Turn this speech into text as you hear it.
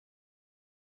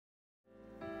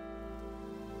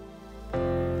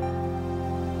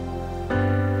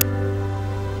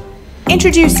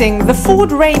Introducing the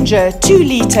Ford Ranger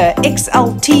 2.0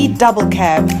 XLT double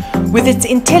cab with its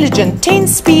intelligent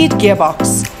 10-speed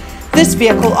gearbox. This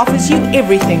vehicle offers you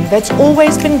everything that's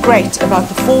always been great about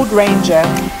the Ford Ranger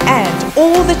and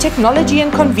all the technology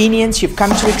and convenience you've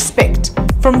come to expect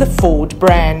from the Ford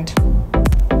brand.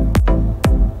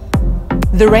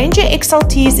 The Ranger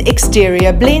XLT's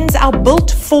exterior blends our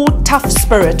built Ford tough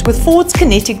spirit with Ford's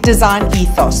kinetic design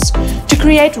ethos to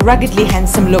create ruggedly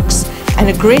handsome looks, an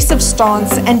aggressive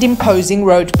stance and imposing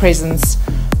road presence.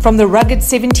 From the rugged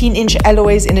 17-inch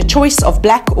alloys in a choice of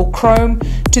black or chrome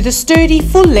to the sturdy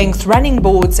full-length running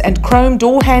boards and chrome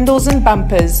door handles and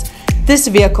bumpers, this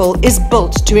vehicle is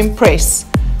built to impress,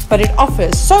 but it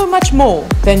offers so much more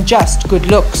than just good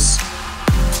looks.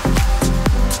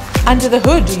 Under the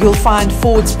hood, you'll find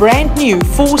Ford's brand new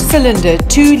 4-cylinder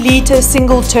 2-litre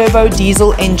single-turbo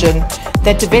diesel engine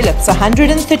that develops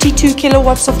 132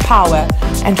 kilowatts of power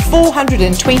and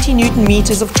 420 Newton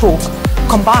meters of torque,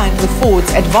 combined with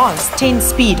Ford's advanced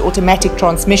 10-speed automatic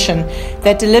transmission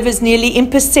that delivers nearly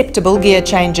imperceptible gear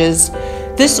changes.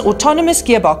 This autonomous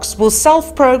gearbox will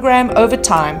self-program over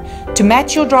time to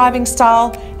match your driving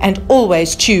style and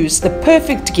always choose the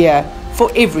perfect gear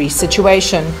for every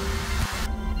situation.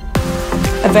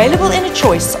 Available in a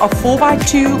choice of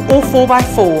 4x2 or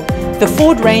 4x4, the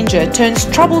Ford Ranger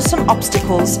turns troublesome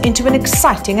obstacles into an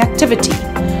exciting activity.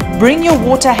 Bring your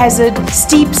water hazard,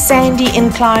 steep sandy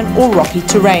incline or rocky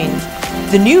terrain.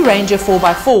 The new Ranger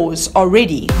 4x4s are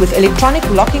ready with electronic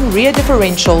locking rear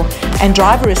differential and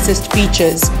driver assist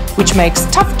features, which makes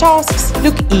tough tasks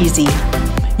look easy.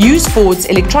 Use Ford's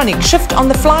electronic shift on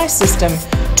the fly system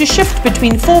to shift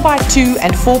between 4x2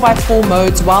 and 4x4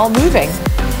 modes while moving.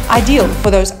 Ideal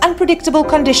for those unpredictable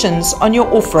conditions on your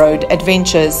off-road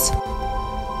adventures.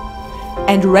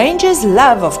 And Ranger's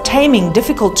love of taming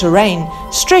difficult terrain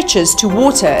stretches to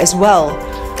water as well.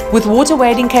 With water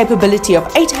wading capability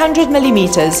of 800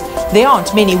 millimeters, there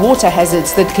aren't many water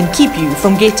hazards that can keep you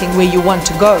from getting where you want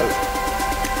to go.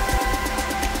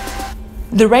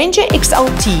 The Ranger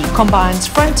XLT combines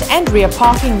front and rear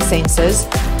parking sensors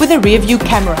with a rear view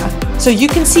camera, so you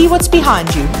can see what's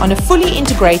behind you on a fully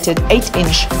integrated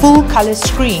 8-inch full-color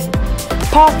screen.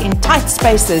 Park in tight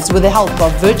spaces with the help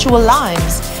of virtual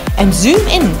lines and zoom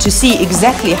in to see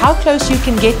exactly how close you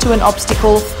can get to an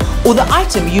obstacle or the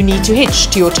item you need to hitch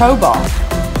to your tow bar.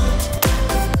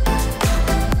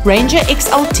 Ranger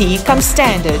XLT comes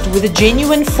standard with a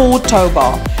genuine Ford tow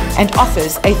bar and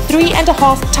offers a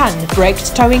 3.5-ton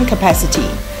braked towing capacity.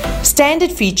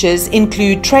 Standard features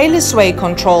include trailer sway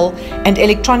control and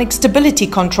electronic stability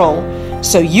control,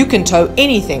 so you can tow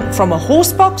anything from a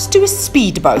horse box to a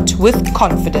speedboat with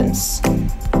confidence.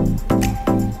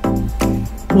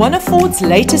 One of Ford's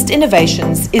latest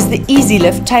innovations is the Easy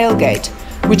Lift tailgate,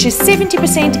 which is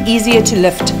 70% easier to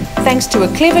lift thanks to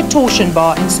a clever torsion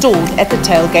bar installed at the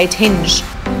tailgate hinge.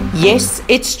 Yes,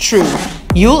 it's true.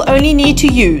 You'll only need to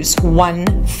use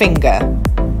one finger.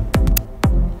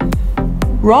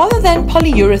 Rather than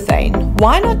polyurethane,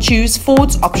 why not choose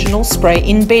Ford's optional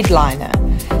spray-in bed liner?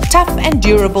 Tough and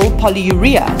durable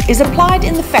polyurea is applied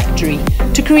in the factory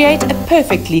to create a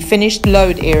perfectly finished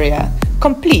load area,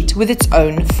 complete with its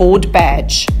own Ford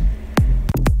badge.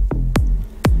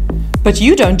 But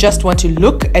you don't just want to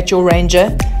look at your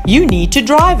Ranger, you need to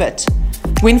drive it.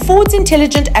 When Ford's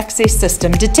intelligent access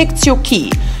system detects your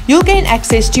key, you'll gain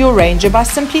access to your Ranger by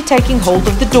simply taking hold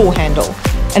of the door handle.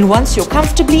 And once you're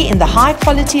comfortably in the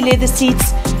high-quality leather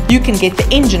seats, you can get the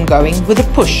engine going with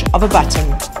a push of a button.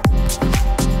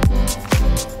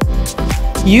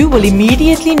 You will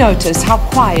immediately notice how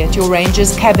quiet your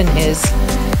Ranger's cabin is.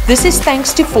 This is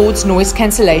thanks to Ford's noise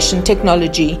cancellation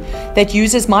technology that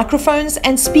uses microphones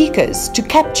and speakers to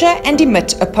capture and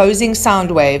emit opposing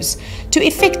sound waves to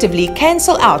effectively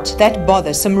cancel out that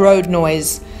bothersome road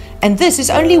noise. And this is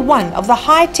only one of the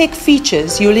high-tech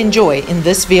features you'll enjoy in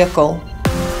this vehicle.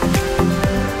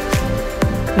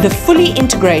 The fully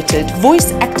integrated,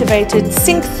 voice-activated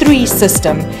Sync 3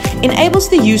 system enables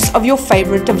the use of your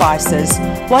favorite devices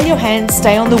while your hands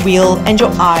stay on the wheel and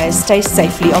your eyes stay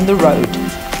safely on the road.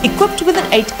 Equipped with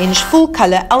an 8-inch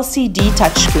full-color LCD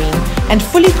touchscreen and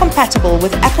fully compatible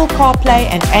with Apple CarPlay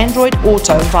and Android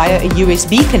Auto via a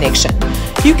USB connection,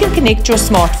 you can connect your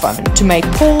smartphone to make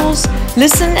calls,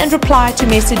 listen and reply to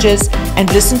messages,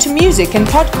 and listen to music and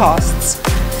podcasts.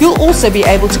 You'll also be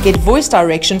able to get voice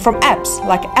direction from apps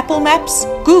like Apple Maps,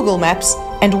 Google Maps,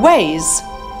 and Waze.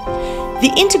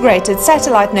 The integrated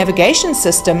satellite navigation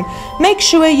system makes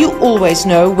sure you always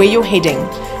know where you're heading.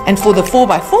 And for the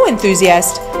 4x4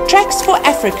 enthusiast, Tracks for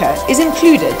Africa is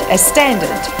included as standard.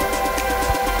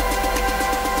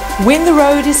 When the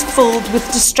road is filled with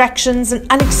distractions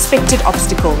and unexpected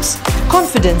obstacles,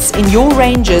 confidence in your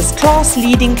Ranger's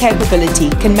class-leading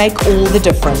capability can make all the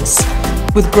difference.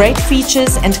 With great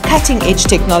features and cutting-edge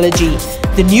technology,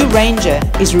 the new Ranger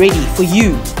is ready for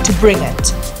you to bring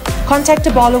it. Contact a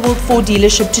Barloworld Ford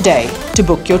dealership today to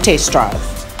book your test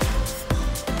drive.